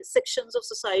sections of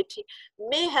society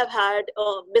may have had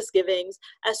misgivings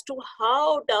as to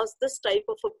how does this type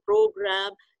of a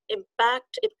program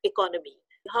impact economy?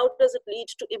 How does it lead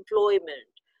to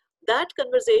employment? That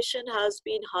conversation has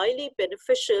been highly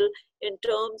beneficial in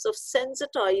terms of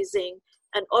sensitizing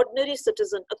an ordinary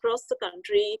citizen across the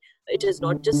country. It is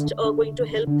not just going to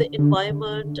help the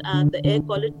environment and the air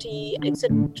quality,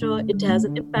 etc. It has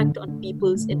an impact on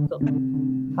people's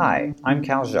income. Hi, I'm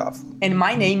Cal Joff. And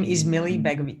my name is Mili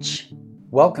Begovic.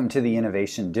 Welcome to the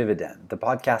Innovation Dividend, the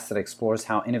podcast that explores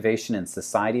how innovation in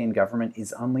society and government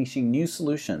is unleashing new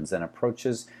solutions and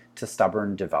approaches to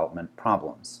stubborn development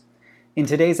problems. In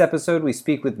today's episode, we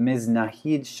speak with Ms.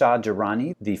 Naheed Shah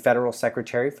Durrani, the Federal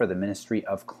Secretary for the Ministry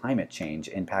of Climate Change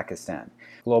in Pakistan.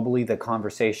 Globally, the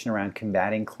conversation around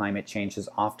combating climate change has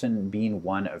often been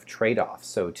one of trade-offs.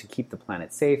 So to keep the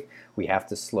planet safe, we have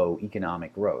to slow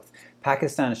economic growth.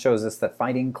 Pakistan shows us that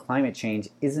fighting climate change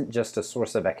isn't just a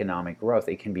source of economic growth.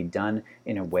 It can be done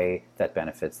in a way that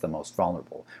benefits the most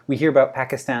vulnerable. We hear about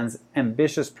Pakistan's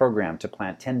ambitious program to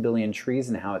plant 10 billion trees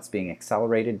and how it's being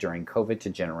accelerated during COVID to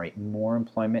generate more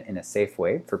employment in a safe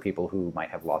way for people who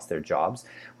might have lost their jobs.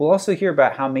 We'll also hear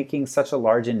about how making such a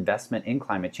large investment in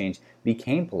climate change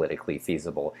became politically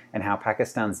feasible and how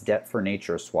Pakistan's debt for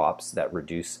nature swaps that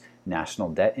reduce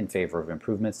national debt in favor of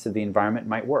improvements to the environment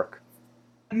might work.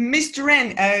 Ms.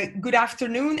 Duran, good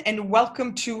afternoon and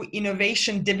welcome to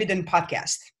Innovation Dividend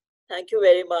Podcast. Thank you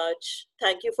very much.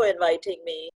 Thank you for inviting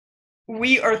me.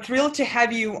 We are thrilled to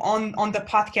have you on the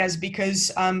podcast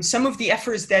because some of the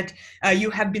efforts that you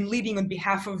have been leading on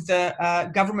behalf of the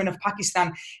government of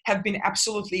Pakistan have been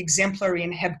absolutely exemplary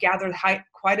and have gathered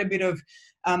quite a bit of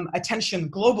attention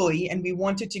globally, and we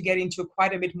wanted to get into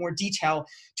quite a bit more detail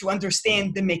to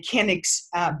understand the mechanics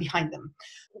behind them.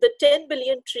 The 10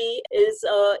 billion tree is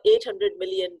 $800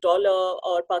 million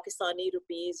or Pakistani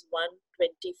rupees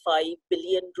 125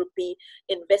 billion rupee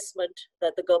investment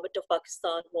that the government of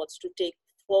Pakistan wants to take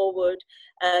forward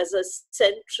as a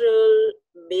central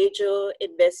major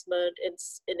investment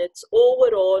in its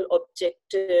overall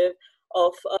objective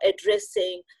of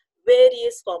addressing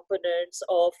various components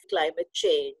of climate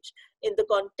change. In the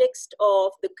context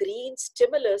of the green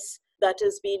stimulus that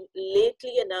has been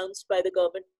lately announced by the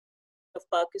government of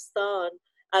Pakistan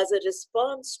as a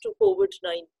response to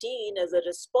COVID-19, as a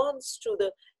response to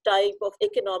the type of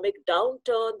economic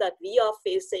downturn that we are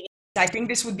facing. I think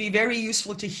this would be very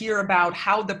useful to hear about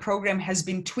how the program has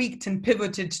been tweaked and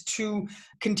pivoted to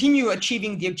continue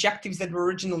achieving the objectives that were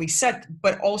originally set,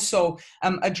 but also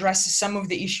address some of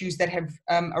the issues that have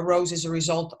arose as a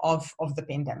result of the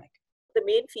pandemic. The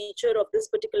main feature of this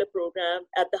particular program,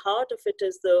 at the heart of it,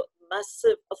 is the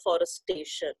massive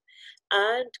afforestation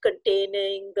and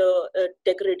containing the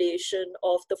degradation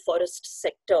of the forest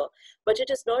sector. But it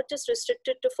is not just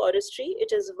restricted to forestry,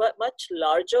 it is much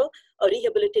larger, a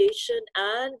rehabilitation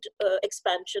and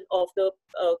expansion of the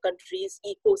country's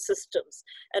ecosystems.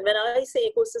 And when I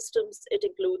say ecosystems, it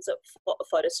includes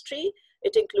forestry,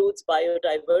 it includes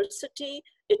biodiversity,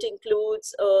 it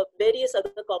includes various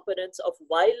other components of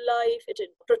wildlife, it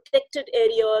includes protected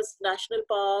areas, national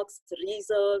parks,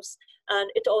 reserves, and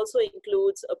it also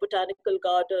includes botanical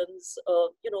gardens,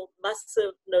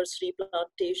 massive nursery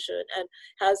plantation, and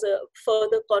has a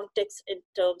further context in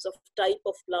terms of type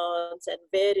of plants and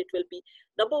where it will be.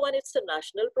 Number one, it's a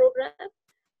national program.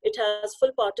 It has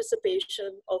full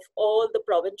participation of all the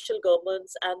provincial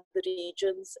governments and the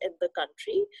regions in the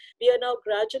country. We are now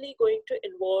gradually going to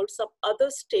involve some other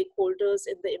stakeholders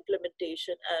in the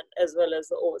implementation and as well as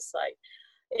the oversight.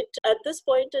 At this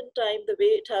point in time, the way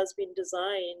it has been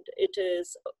designed, it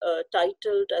is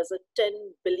titled as a 10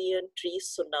 billion tree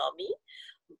tsunami.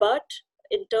 But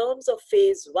in terms of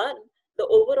phase one, the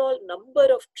overall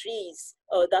number of trees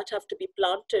that have to be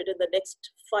planted in the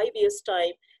next 5 years'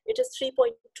 time, it is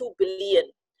 3.2 billion.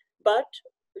 But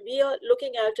we are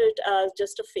looking at it as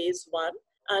just a phase one.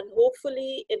 And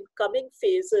hopefully in coming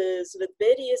phases with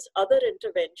various other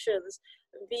interventions,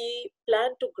 we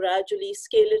plan to gradually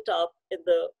scale it up in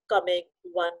the coming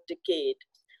 1 decade.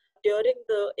 During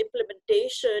the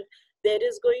implementation, there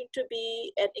is going to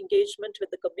be an engagement with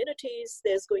the communities.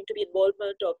 There's going to be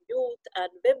involvement of youth and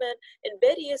women in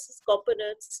various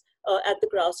components at the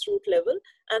grassroots level.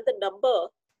 And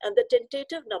the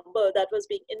tentative number that was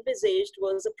being envisaged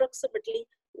was approximately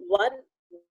 1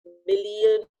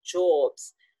 million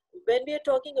jobs. When we are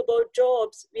talking about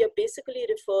jobs, we are basically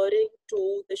referring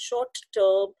to the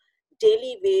short-term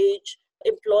daily wage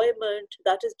employment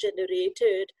that is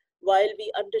generated while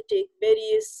we undertake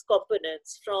various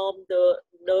components from the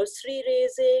nursery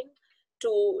raising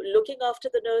to looking after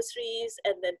the nurseries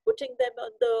and then putting them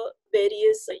on the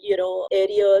various,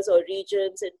 areas or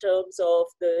regions in terms of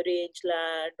the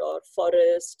rangeland or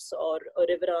forests or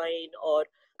riverine or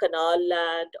canal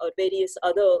land or various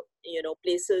other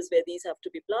places where these have to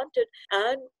be planted,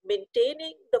 and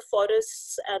maintaining the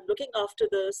forests and looking after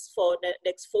this for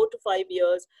next 4 to 5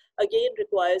 years again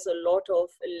requires a lot of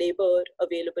labor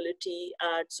availability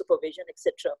and supervision,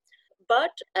 etc.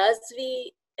 But as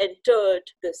we entered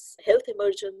this health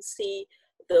emergency,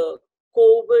 the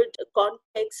COVID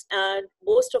context, and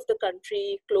most of the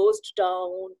country closed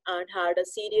down and had a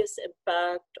serious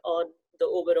impact on the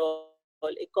overall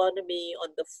economy, on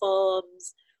the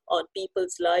farms, on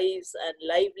people's lives and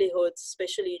livelihoods,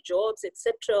 especially jobs,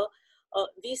 etc.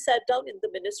 We sat down in the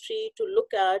ministry to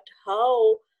look at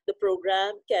how the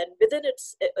program can, within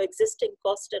its existing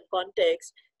cost and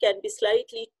context, can be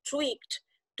slightly tweaked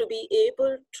to be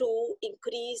able to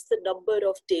increase the number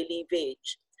of daily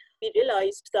wage. We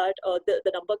realized that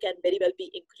the number can very well be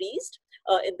increased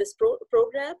in this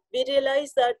program. We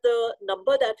realized that the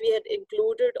number that we had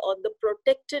included on the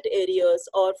protected areas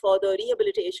or for the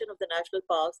rehabilitation of the national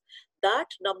parks, that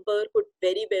number could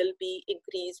very well be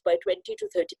increased by 20 to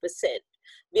 30%.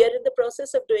 We are in the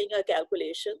process of doing our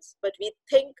calculations, but we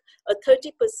think a 30%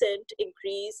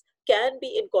 increase can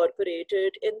be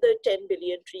incorporated in the 10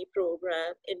 billion tree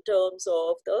program in terms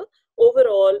of the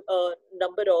overall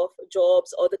number of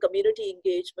jobs or the community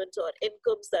engagements or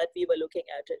incomes that we were looking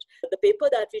at it. The paper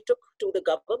that we took to the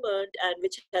government and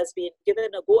which has been given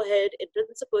a go-ahead in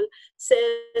principle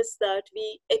says that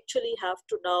we actually have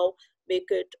to now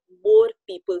make it more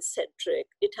people-centric.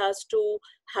 It has to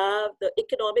have the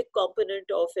economic component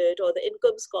of it or the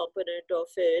incomes component of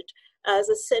it as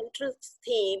a central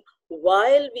theme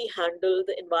while we handle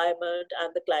the environment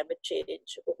and the climate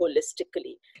change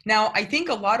holistically. Now, I think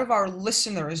a lot of our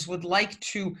listeners would like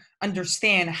to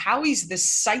understand, how is the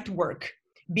site work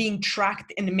being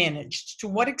tracked and managed? To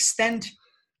what extent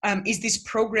is this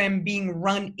program being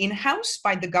run in-house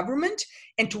by the government,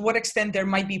 and to what extent there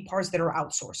might be parts that are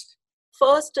outsourced?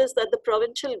 First is that the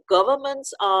provincial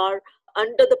governments are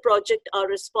under the project are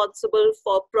responsible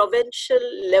for provincial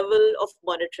level of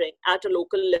monitoring at a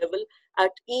local level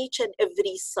at each and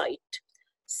every site.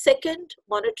 Second,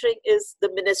 monitoring is the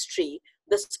ministry,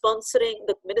 the sponsoring,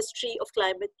 the Ministry of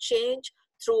Climate Change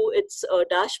through its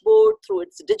dashboard, through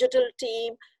its digital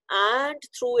team, and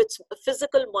through its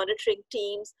physical monitoring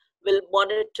teams will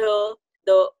monitor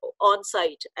the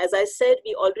on-site. As I said,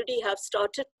 we already have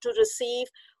started to receive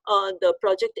the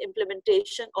project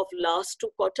implementation of last 2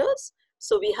 quarters.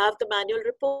 So we have the manual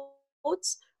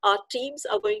reports. Our teams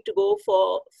are going to go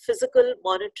for physical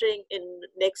monitoring in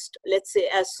next, let's say,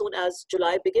 as soon as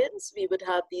July begins. We would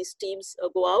have these teams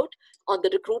go out on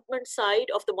the recruitment side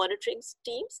of the monitoring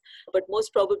teams. But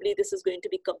most probably this is going to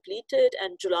be completed,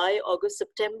 and July, August,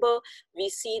 September, we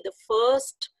see the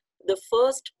first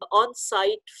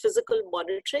on-site physical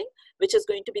monitoring, which is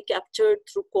going to be captured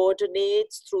through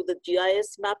coordinates, through the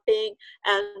GIS mapping,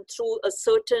 and through a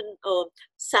certain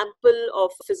sample of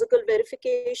physical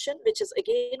verification, which is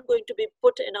again going to be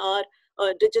put in our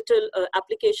digital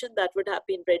application that would have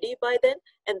been ready by then.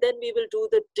 And then we will do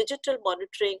the digital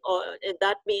monitoring,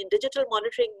 digital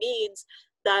monitoring means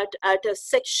that at a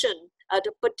section, at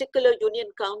a particular union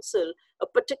council, a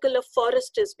particular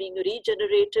forest is being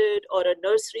regenerated, or a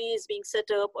nursery is being set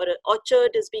up, or an orchard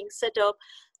is being set up.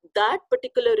 That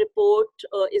particular report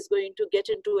is going to get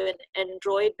into an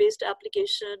Android-based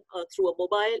application through a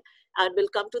mobile and will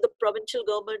come to the provincial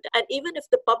government. And even if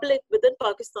the public within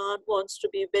Pakistan wants to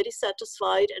be very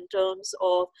satisfied in terms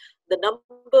of the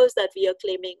numbers that we are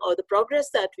claiming or the progress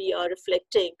that we are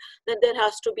reflecting, then there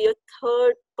has to be a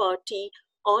third party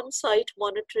on-site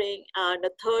monitoring and a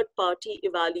third-party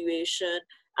evaluation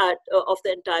of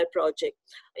the entire project.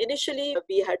 Initially,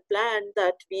 we had planned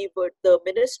that the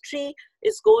ministry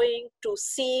is going to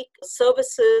seek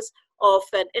services of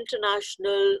an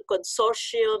international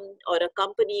consortium or a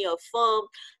company or firm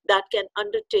that can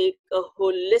undertake a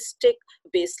holistic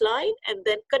baseline and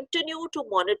then continue to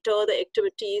monitor the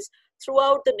activities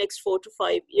throughout the next 4 to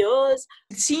 5 years.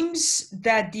 It seems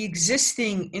that the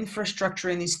existing infrastructure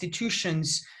and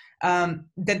institutions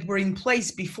that were in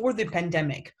place before the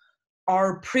pandemic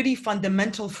are pretty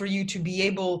fundamental for you to be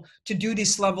able to do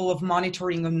this level of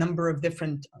monitoring a number of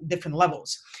different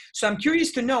levels. So I'm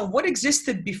curious to know what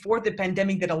existed before the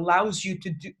pandemic that allows you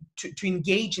to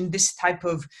engage in this type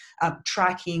of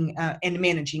tracking and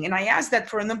managing. And I ask that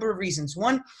for a number of reasons.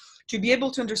 One, to be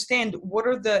able to understand what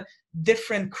are the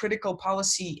different critical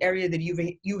policy area that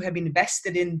you have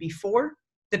invested in before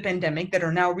the pandemic that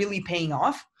are now really paying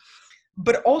off.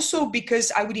 but also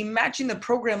because I would imagine a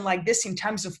program like this in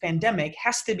times of pandemic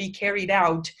has to be carried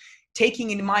out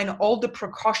taking in mind all the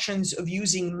precautions of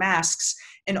using masks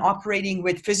and operating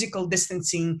with physical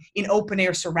distancing in open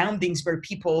air surroundings where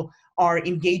people are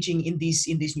engaging in these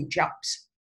new jobs.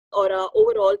 Or our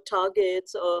overall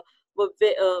targets were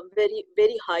very,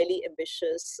 very highly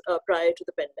ambitious prior to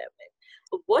the pandemic.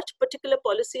 What particular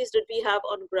policies did we have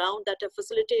on ground that have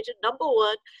facilitated? Number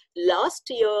one, last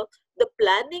year, the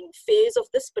planning phase of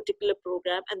this particular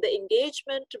program and the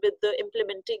engagement with the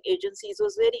implementing agencies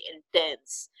was very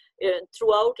intense.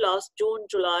 Throughout last June,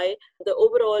 July, the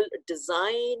overall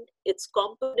design, its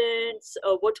components,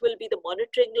 what will be the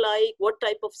monitoring like, what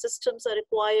type of systems are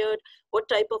required, what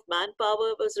type of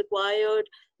manpower was required.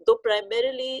 Though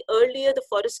primarily earlier the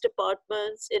forest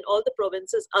departments in all the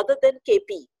provinces other than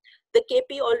KP, the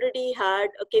KP already had,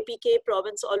 a KPK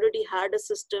province already had a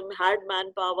system, had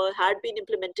manpower, had been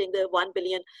implementing the 1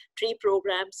 billion tree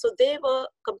program. So they were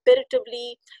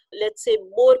comparatively, let's say,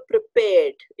 more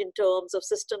prepared in terms of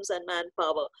systems and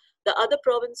manpower. The other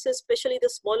provinces, especially the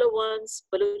smaller ones,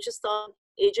 Balochistan,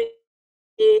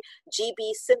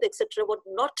 GB, Sindh, etc., were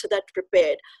not that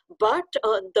prepared. But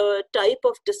the type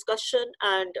of discussion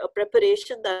and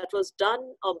preparation that was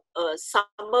done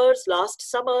last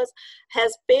summers,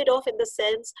 has paid off in the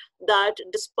sense that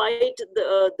despite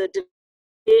the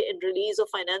in release of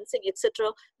financing,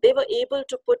 etc., they were able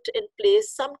to put in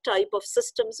place some type of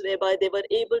systems whereby they were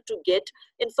able to get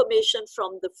information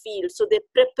from the field. So their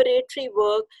preparatory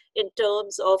work in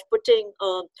terms of putting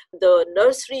the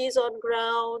nurseries on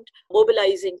ground,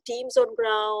 mobilizing teams on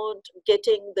ground,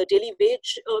 getting the daily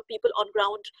wage people on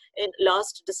ground in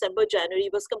last December, January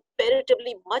was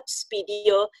comparatively much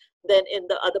speedier than in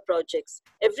the other projects.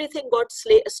 Everything got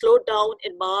slowed down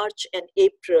in March and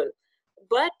April.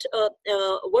 But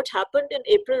what happened in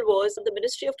April was the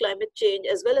Ministry of Climate Change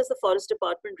as well as the Forest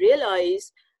Department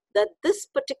realized that this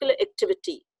particular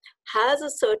activity has a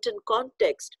certain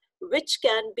context which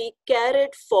can be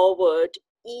carried forward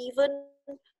even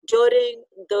during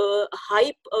the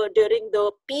hype, during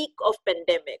the peak of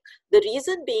pandemic. The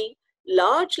reason being,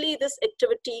 largely this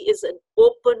activity is in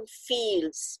open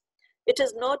fields. It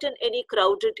is not in any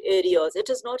crowded areas. It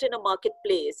is not in a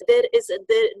marketplace. There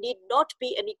need not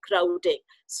be any crowding.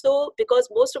 So because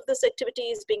most of this activity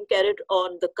is being carried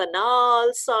on the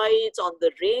canal sides, on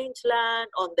the rangeland,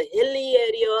 on the hilly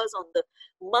areas, on the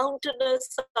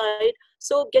mountainous side.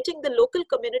 So getting the local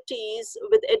communities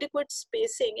with adequate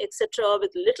spacing, etc.,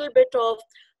 with little bit of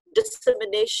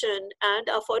dissemination, and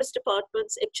our forest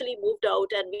departments actually moved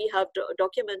out, and we have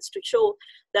documents to show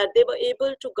that they were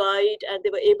able to guide and they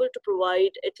were able to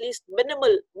provide at least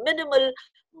minimal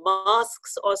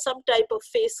masks or some type of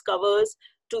face covers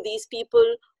to these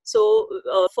people. So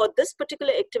for this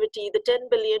particular activity, the 10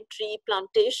 billion tree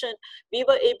plantation, we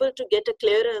were able to get a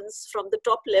clearance from the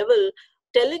top level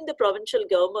telling the provincial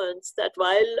governments that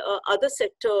while other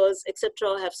sectors,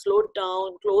 etc., have slowed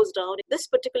down, closed down, this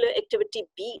particular activity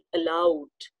be allowed.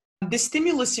 The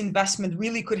stimulus investment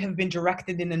really could have been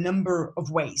directed in a number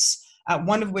of ways,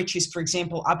 one of which is, for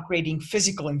example, upgrading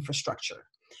physical infrastructure.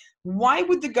 Why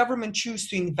would the government choose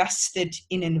to invest it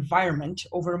in environment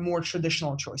over more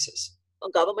traditional choices?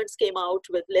 Governments came out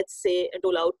with, let's say,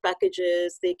 dole-out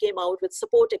packages. They came out with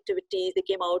support activities. They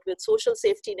came out with social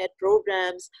safety net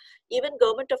programs. Even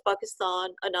government of Pakistan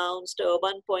announced a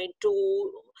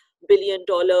 $1.2 billion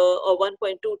or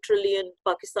 1.2 trillion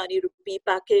Pakistani rupee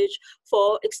package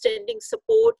for extending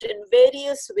support in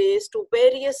various ways to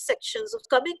various sections of.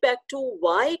 Coming back to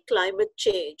why climate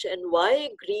change and why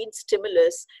green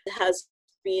stimulus has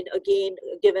been again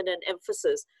given an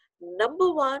emphasis.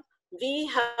 Number one, we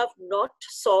have not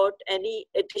sought any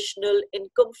additional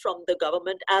income from the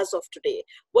government as of today.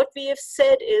 What we have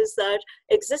said is that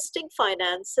existing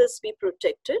finances be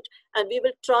protected and we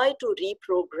will try to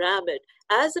reprogram it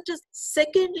as it is.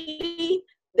 Secondly,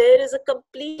 there is a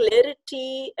complete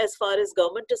clarity as far as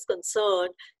government is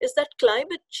concerned, is that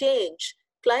climate change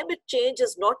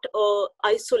is not an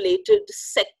isolated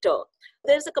sector.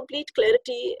 There's a complete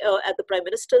clarity at the Prime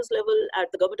Minister's level, at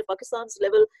the Government of Pakistan's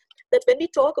level, that when we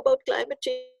talk about climate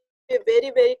change, we're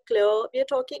very, very clear. We are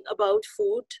talking about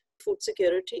food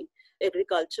security,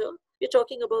 agriculture. We're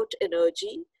talking about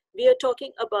energy. We are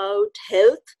talking about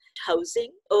health,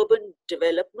 housing, urban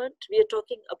development. We are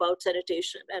talking about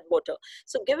sanitation and water.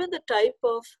 So given the type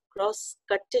of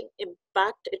cross-cutting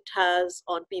impact it has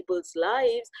on people's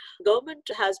lives, government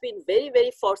has been very,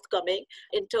 very forthcoming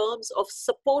in terms of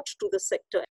support to the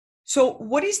sector. So,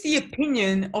 what is the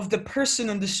opinion of the person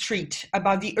on the street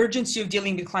about the urgency of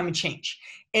dealing with climate change?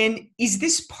 And is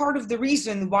this part of the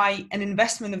reason why an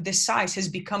investment of this size has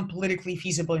become politically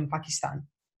feasible in Pakistan?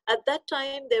 At that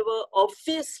time, there were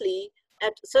obviously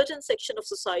at a certain section of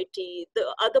society, the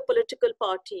other political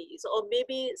parties, or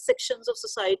maybe sections of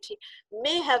society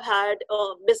may have had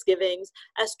misgivings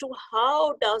as to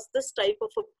how does this type of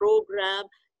a program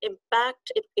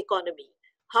impact economy?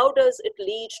 How does it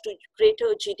lead to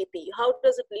greater GDP? How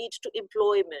does it lead to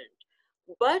employment?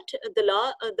 But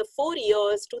the 4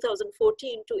 years,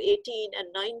 2014 to 18 and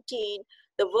 19,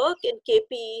 the work in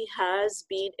KP has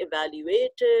been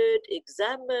evaluated,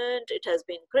 examined, it has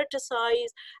been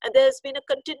criticized, and there's been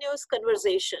a continuous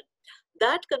conversation.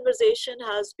 That conversation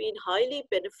has been highly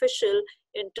beneficial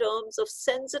in terms of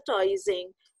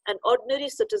sensitizing an ordinary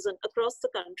citizen across the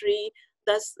country,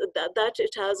 thus that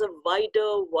it has a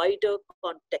wider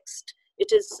context.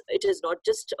 It is not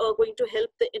just going to help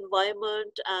the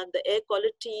environment and the air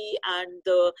quality and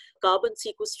the carbon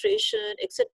sequestration,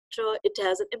 etc. It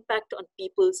has an impact on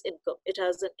people's income. It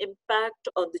has an impact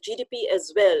on the GDP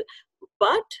as well.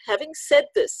 But having said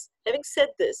this,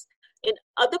 in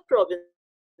other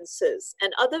provinces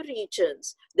and other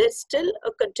regions, there's still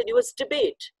a continuous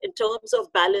debate in terms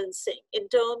of balancing, in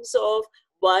terms of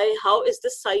how is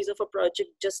this size of a project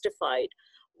justified.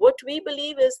 What we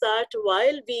believe is that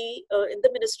while we in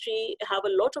the ministry have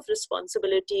a lot of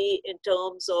responsibility in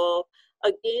terms of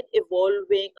again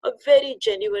evolving a very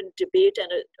genuine debate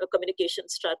and a communication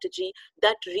strategy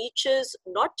that reaches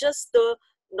not just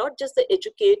the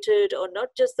educated or not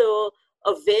just the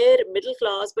aware middle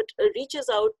class, but reaches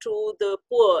out to the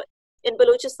poor in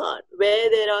Balochistan, where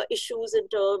there are issues in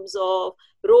terms of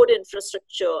road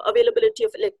infrastructure, availability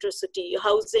of electricity,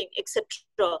 housing, etc.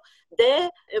 There,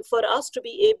 for us to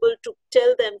be able to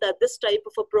tell them that this type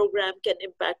of a program can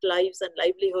impact lives and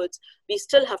livelihoods, we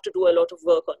still have to do a lot of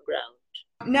work on ground.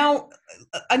 Now,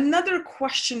 another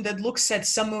question that looks at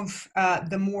some of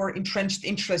the more entrenched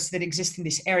interests that exist in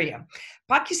this area.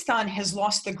 Pakistan has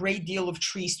lost a great deal of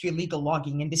trees to illegal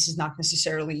logging, and this is not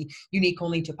necessarily unique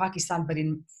only to Pakistan, but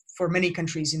for many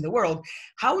countries in the world.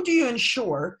 How do you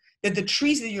ensure that the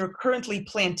trees that you're currently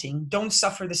planting don't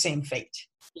suffer the same fate?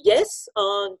 Yes,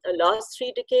 the last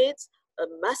 3 decades, a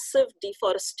massive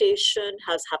deforestation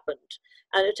has happened.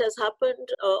 And it has happened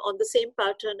on the same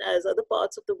pattern as other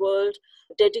parts of the world.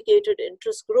 Dedicated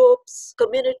interest groups,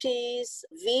 communities,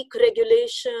 weak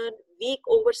regulation, weak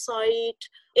oversight,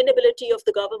 inability of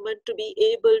the government to be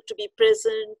able to be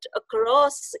present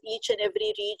across each and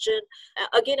every region.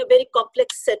 Again, a very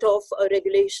complex set of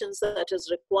regulations that is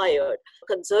required.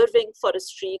 Conserving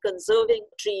forestry, conserving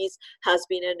trees has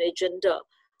been an agenda.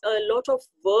 A lot of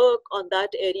work on that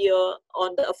area,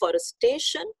 on the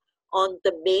afforestation, on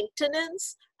the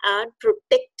maintenance and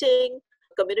protecting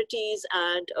communities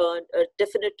and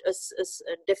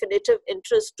definitive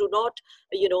interests do not,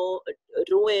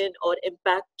 ruin or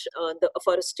impact the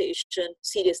afforestation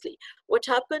seriously. What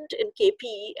happened in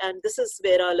KP, and this is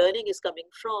where our learning is coming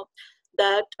from,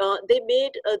 that they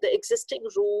made the existing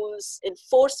rules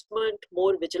enforcement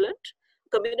more vigilant.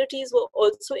 Communities were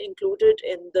also included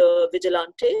in the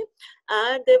vigilante,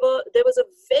 and there was a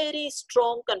very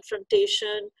strong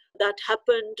confrontation that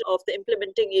happened of the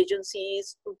implementing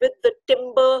agencies with the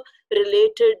timber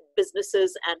related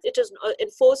businesses. And it is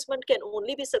enforcement can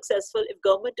only be successful if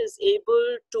government is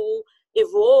able to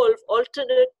evolve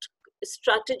alternate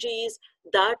strategies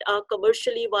that are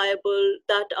commercially viable,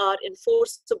 that are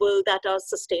enforceable, that are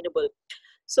sustainable.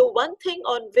 So one thing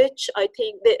on which I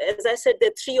think, as I said, there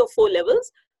are 3 or 4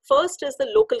 levels. First is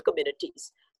the local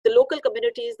communities. The local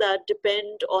communities that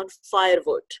depend on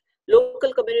firewood.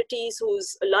 Local communities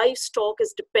whose livestock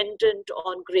is dependent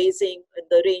on grazing in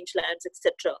the rangelands,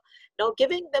 etc. Now,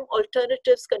 giving them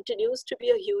alternatives continues to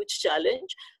be a huge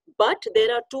challenge, but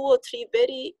there are 2 or 3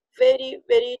 very, very,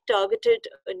 very targeted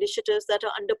initiatives that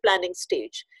are under planning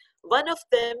stage. One of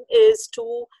them is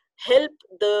to help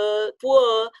the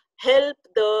poor, help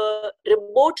the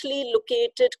remotely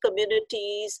located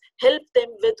communities, help them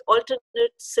with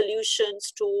alternate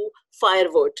solutions to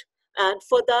firewood. And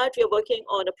for that, we are working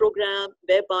on a program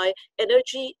whereby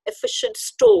energy efficient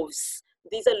stoves,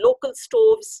 these are local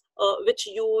stoves which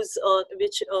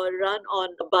run on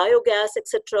biogas,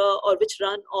 etc., or which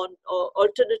run on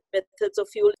alternate methods of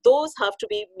fuel. Those have to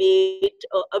be made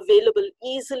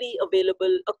easily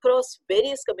available across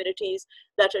various communities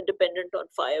that are dependent on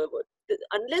firewood.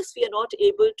 Unless we are not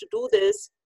able to do this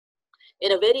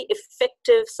in a very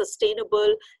effective,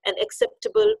 sustainable, and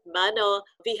acceptable manner,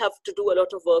 we have to do a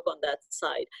lot of work on that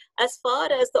side. As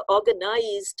far as the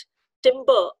organized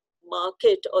timber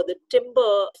market or the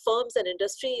timber firms and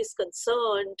industry is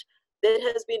concerned, there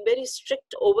has been very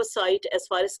strict oversight as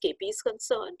far as KP is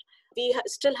concerned. We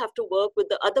still have to work with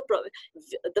the other.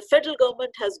 The federal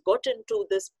government has got into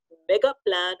this mega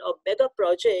plan or mega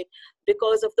project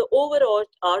because of the overall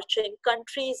arching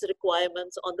country's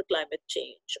requirements on the climate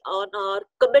change, on our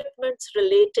commitments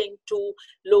relating to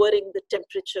lowering the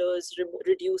temperatures,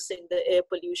 reducing the air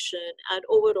pollution, and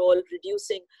overall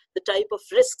reducing the type of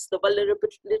risks, the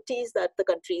vulnerabilities that the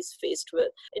country is faced with.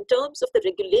 In terms of the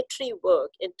regulatory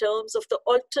work, in terms of the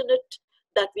alternate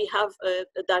that we have,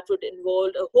 that would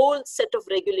involve a whole set of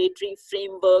regulatory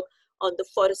framework on the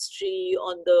forestry,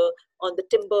 on the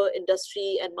timber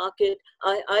industry and market.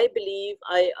 I believe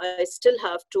I still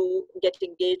have to get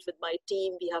engaged with my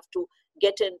team. We have to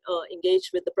get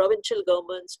engaged with the provincial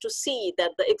governments to see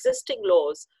that the existing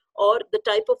laws or the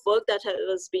type of work that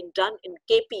has been done in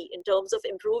KP in terms of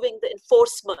improving the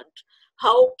enforcement,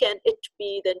 how can it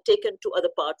be then taken to other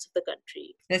parts of the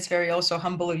country? That's very also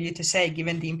humble of you to say,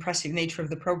 given the impressive nature of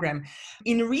the program.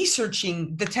 In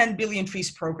researching the 10 Billion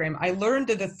Trees program, I learned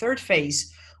that the third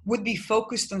phase would be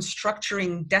focused on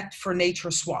structuring debt for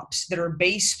nature swaps that are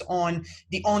based on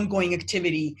the ongoing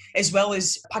activity, as well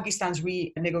as Pakistan's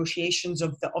renegotiations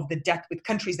of the debt with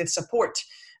countries that support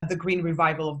the green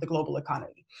revival of the global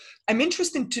economy. I'm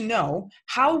interested to know,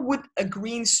 how would a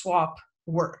green swap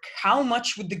work? How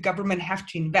much would the government have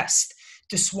to invest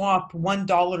to swap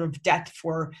 $1 of debt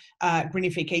for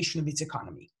greenification of its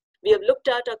economy? We have looked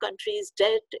at our country's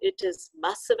debt. It is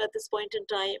massive at this point in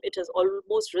time. It has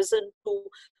almost risen to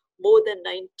more than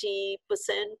 90%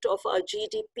 of our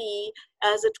GDP.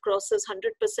 As it crosses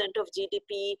 100% of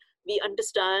GDP, we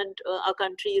understand our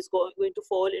country is going to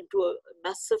fall into a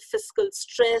massive fiscal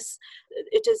stress.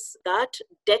 It is that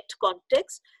debt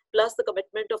context, plus the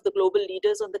commitment of the global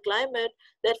leaders on the climate,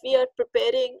 that we are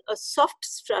preparing a soft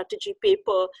strategy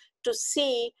paper to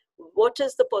see what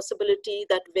is the possibility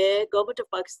that where Government of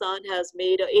Pakistan has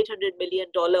made a $800 million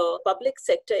public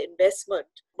sector investment,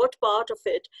 what part of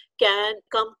it can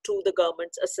come to the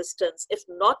government's assistance, if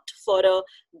not for a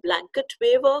blanket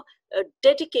waiver, a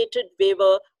dedicated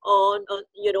waiver on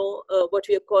what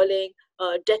we are calling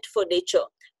debt for nature.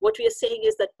 What we are saying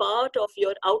is that part of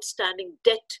your outstanding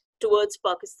debt towards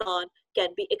Pakistan can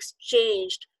be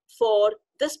exchanged for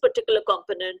this particular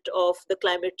component of the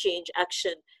climate change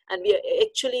action. And we are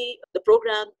actually, the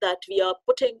program that we are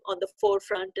putting on the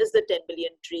forefront is the 10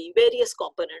 billion tree, various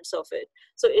components of it.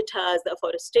 So it has the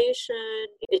afforestation,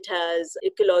 it has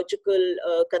ecological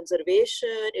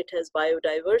conservation, it has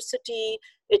biodiversity,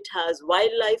 it has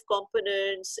wildlife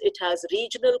components, it has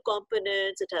regional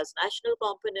components, it has national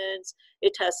components,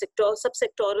 it has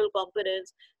subsectoral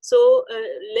components. So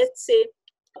let's say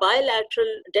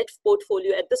bilateral debt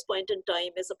portfolio at this point in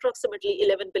time is approximately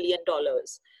 $11 billion.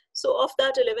 So of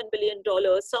that $11 billion,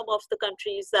 some of the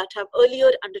countries that have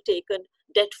earlier undertaken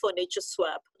debt for nature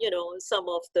swap, some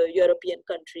of the European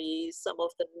countries, some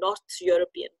of the North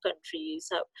European countries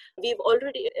have,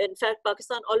 in fact,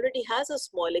 Pakistan already has a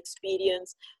small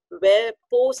experience where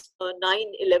post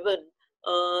 9/11,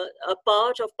 a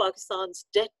part of Pakistan's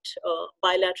debt,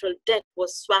 bilateral debt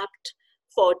was swapped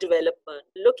for development.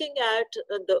 Looking at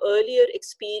the earlier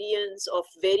experience of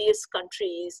various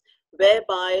countries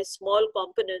whereby small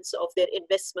components of their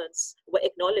investments were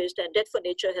acknowledged and debt for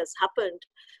nature has happened,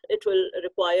 it will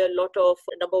require a lot of,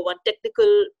 number one,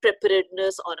 technical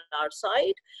preparedness on our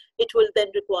side. It will then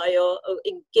require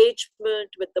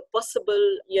engagement with the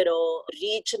possible,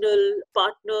 regional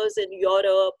partners in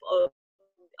Europe,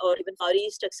 or even Far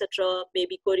East, etc.,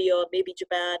 maybe Korea, maybe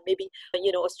Japan, maybe,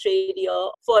 Australia,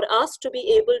 for us to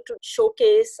be able to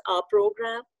showcase our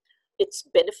program, its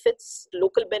benefits,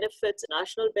 local benefits,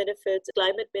 national benefits,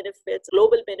 climate benefits,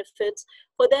 global benefits,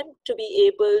 for them to be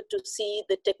able to see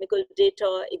the technical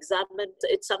data, examine.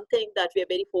 It's something that we are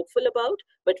very hopeful about,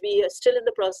 but we are still in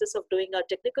the process of doing our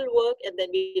technical work, and then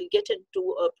we'll get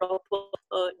into a proper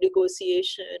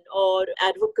negotiation or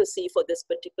advocacy for this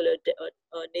particular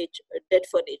debt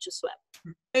for nature swap.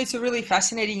 It's a really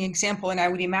fascinating example, and I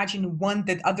would imagine one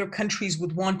that other countries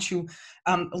would want to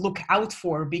look out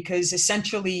for, because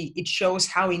essentially it shows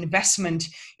how investment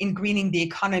in greening the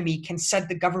economy can set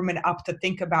the government up to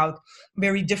think about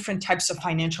very different types of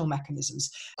financial mechanisms.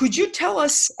 Could you tell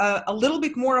us a little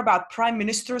bit more about Prime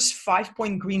Minister's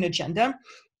 5-point green agenda,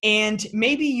 and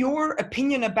maybe your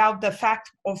opinion about the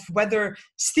fact of whether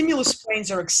stimulus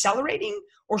plans are accelerating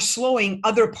or slowing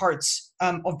other parts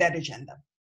of that agenda?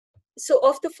 So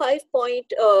of the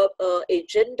 5-point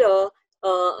agenda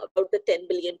about the 10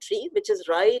 billion tree, which is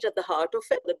right at the heart of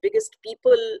it, the biggest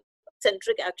people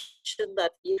centric action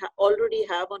that we already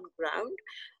have on ground.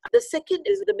 The second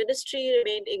is the ministry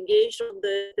remained engaged on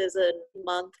this. There's a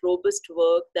month robust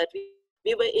work that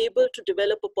we were able to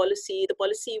develop a policy. The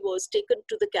policy was taken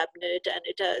to the cabinet and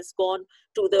it has gone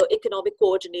to the Economic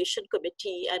Coordination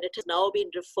Committee, and it has now been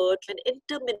referred to an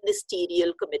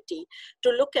interministerial committee to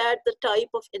look at the type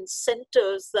of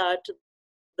incentives that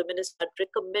the minister had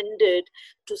recommended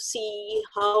to see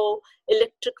how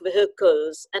electric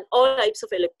vehicles and all types of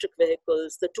electric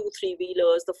vehicles, the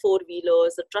 2-3-wheelers, the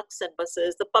 4-wheelers, the trucks and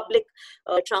buses, the public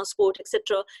transport,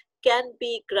 etc., can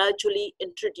be gradually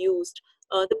introduced.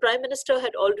 The Prime Minister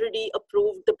had already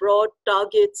approved the broad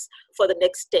targets for the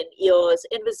next 10 years,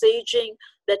 envisaging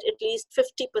that at least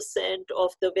 50%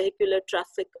 of the vehicular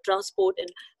transport in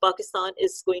Pakistan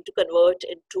is going to convert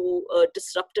into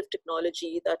disruptive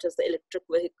technology, that is the electric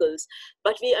vehicles.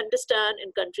 But we understand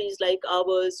in countries like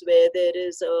ours, where there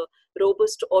is a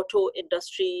robust auto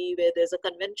industry, where there's a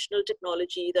conventional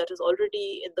technology that is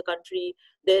already in the country,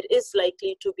 there is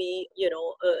likely to be,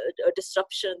 a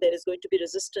disruption. There is going to be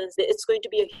resistance. It's going to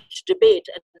be a huge debate,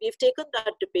 and we've taken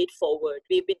that debate forward.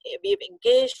 We've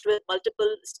engaged with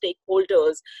multiple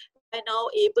stakeholders. We're now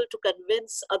able to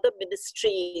convince other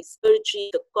ministries, energy,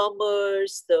 the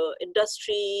commerce, the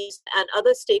industries, and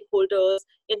other stakeholders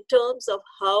in terms of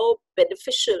how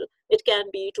beneficial it can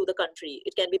be to the country.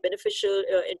 It can be beneficial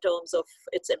in terms of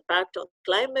its impact on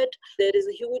climate. There is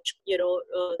a huge,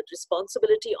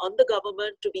 responsibility on the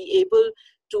government to be able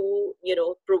to,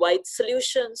 provide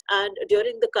solutions. And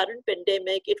during the current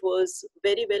pandemic, it was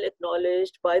very well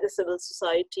acknowledged by the civil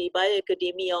society, by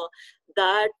academia,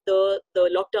 that the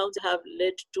lockdowns have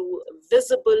led to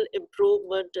visible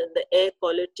improvement in the air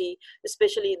quality,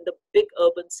 especially in the big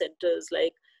urban centers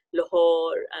like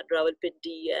Lahore and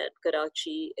Rawalpindi and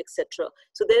Karachi, etc.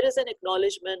 So there is an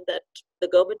acknowledgement that the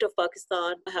government of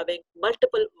Pakistan, having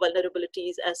multiple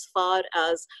vulnerabilities as far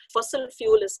as fossil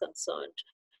fuel is concerned,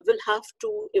 will have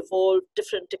to evolve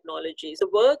different technologies. The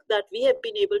work that we have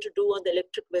been able to do on the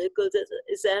electric vehicles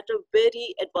is at a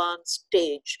very advanced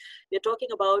stage. We're talking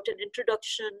about an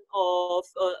introduction of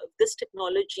this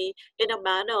technology in a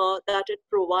manner that it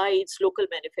provides local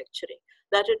manufacturing,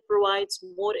 that it provides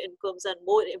more incomes and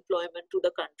more employment to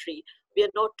the country. We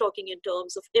are not talking in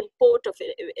terms of import of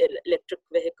electric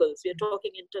vehicles. We are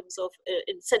talking in terms of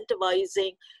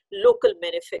incentivizing local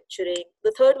manufacturing.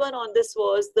 The third one on this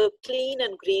was the Clean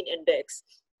and Green Index.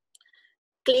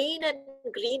 Clean and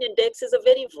Green Index is a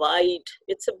very wide,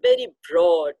 it's a very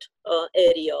broad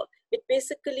area. It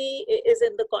basically is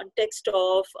in the context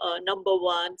of number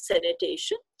one,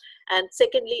 sanitation. And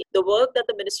secondly, the work that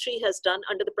the ministry has done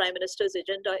under the Prime Minister's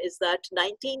agenda is that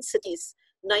 19 cities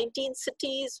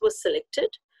were selected.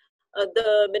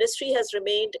 The ministry has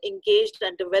remained engaged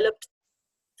and developed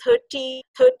 30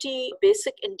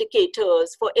 basic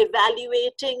indicators for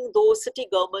evaluating those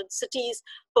cities'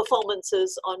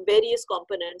 performances on various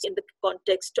components in the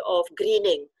context of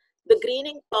greening. The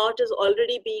greening part is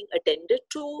already being attended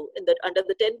to under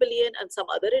the 10 billion and some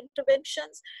other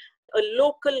interventions. A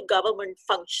local government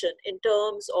function in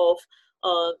terms of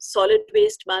solid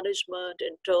waste management,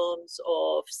 in terms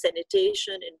of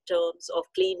sanitation, in terms of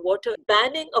clean water.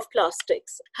 Banning of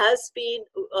plastics has been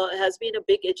a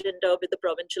big agenda with the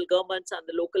provincial governments and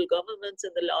the local governments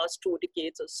in the last 2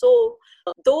 decades or so.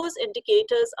 Those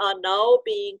indicators are now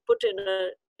being put in a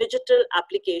digital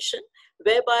application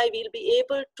whereby we'll be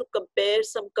able to compare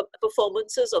some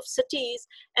performances of cities,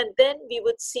 and then we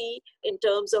would see in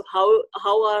terms of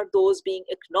how are those being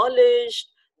acknowledged.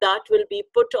 That will be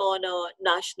put on a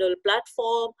national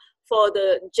platform for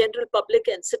the general public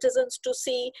and citizens to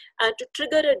see and to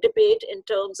trigger a debate in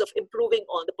terms of improving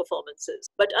on the performances.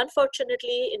 But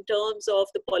unfortunately, in terms of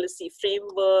the policy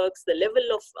frameworks, the level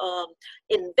of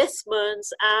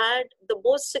investments, and the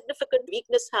most significant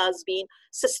weakness has been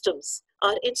systems.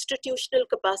 Our institutional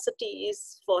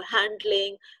capacities for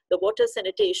handling the water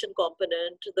sanitation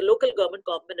component, the local government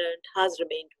component has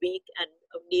remained weak, and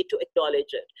we need to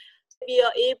acknowledge it. We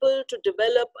are able to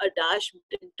develop a dashboard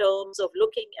in terms of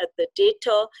looking at the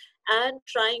data and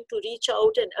trying to reach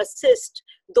out and assist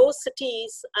those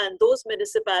cities and those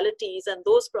municipalities and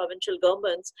those provincial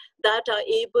governments that are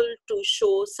able to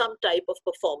show some type of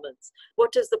performance.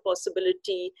 What is the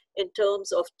possibility in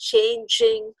terms of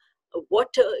changing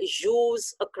water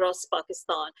use across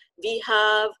Pakistan? We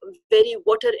have very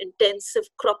water intensive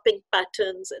cropping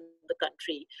patterns in the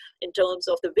country in terms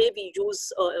of the way we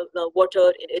use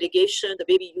water in irrigation, the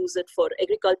way we use it for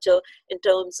agriculture. In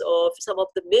terms of some of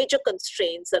the major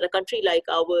constraints that a country like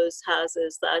ours has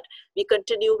is that we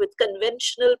continue with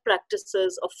conventional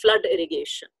practices of flood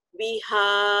irrigation. We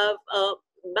have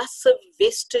massive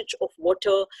wastage of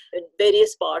water in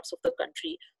various parts of the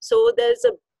country. So there's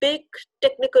a big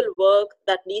technical work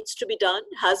that needs to be done,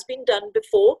 has been done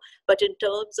before, but in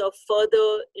terms of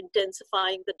further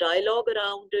intensifying the dialogue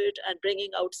around it and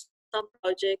bringing out some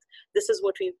projects, this is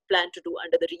what we plan to do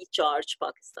under the Recharge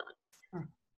Pakistan.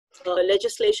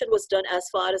 Legislation was done as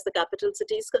far as the capital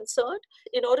city is concerned.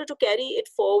 In order to carry it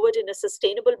forward in a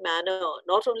sustainable manner,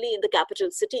 not only in the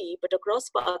capital city, but across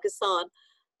Pakistan,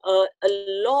 a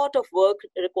lot of work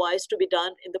requires to be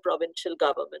done in the provincial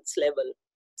governments level.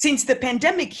 Since the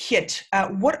pandemic hit,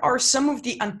 what are some of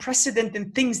the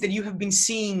unprecedented things that you have been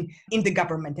seeing in the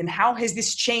government, and how has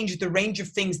this changed the range of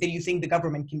things that you think the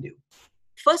government can do?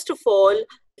 First of all,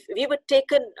 we were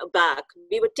taken aback.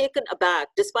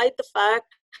 Despite the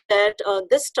fact that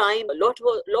this time a lot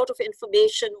of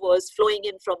information was flowing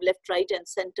in from left, right, and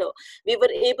center. We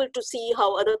were able to see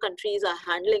how other countries are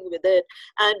handling with it,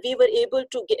 and we were able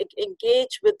to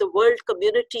engage with the world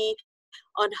community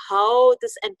on how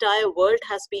this entire world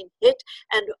has been hit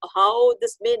and how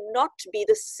this may not be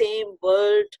the same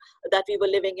world that we were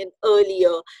living in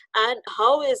earlier, and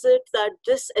how is it that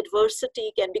this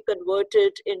adversity can be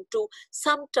converted into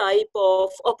some type of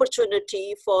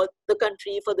opportunity for the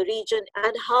country, for the region,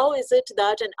 and how is it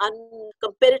that an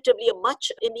comparatively a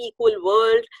much unequal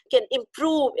world can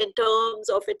improve in terms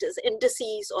of its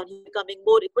indices on becoming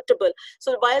more equitable.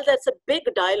 So while that's a big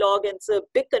dialogue and it's a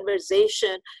big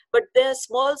conversation, but there are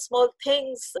small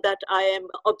things that I am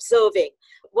observing.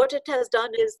 What it has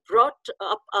done is brought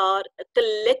up our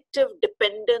collective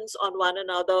dependence on one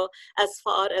another as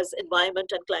far as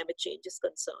environment and climate change is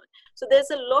concerned. So there's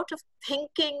a lot of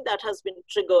thinking that has been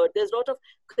triggered. There's a lot of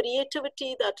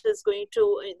creativity that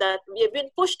we have been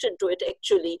pushed into it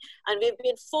actually, and we've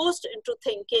been forced into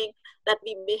thinking that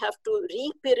we may have to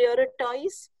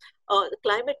reprioritize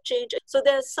climate change. So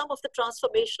there's some of the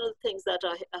transformational things that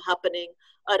are happening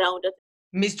around it.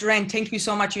 Ms. Durrani, thank you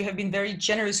so much. You have been very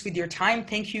generous with your time.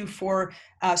 Thank you for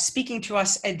speaking to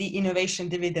us at the Innovation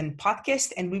Dividend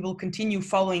podcast, and we will continue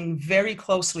following very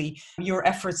closely your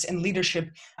efforts and leadership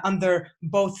under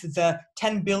both the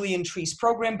 10 billion trees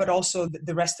program, but also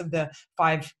the rest of the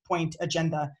 5-point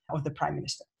agenda of the Prime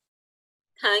Minister.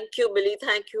 Thank you, Millie.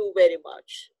 Thank you very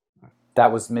much.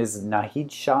 That was Ms.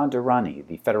 Naheed Shah Durrani,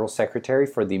 the Federal Secretary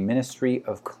for the Ministry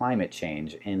of Climate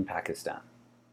Change in Pakistan.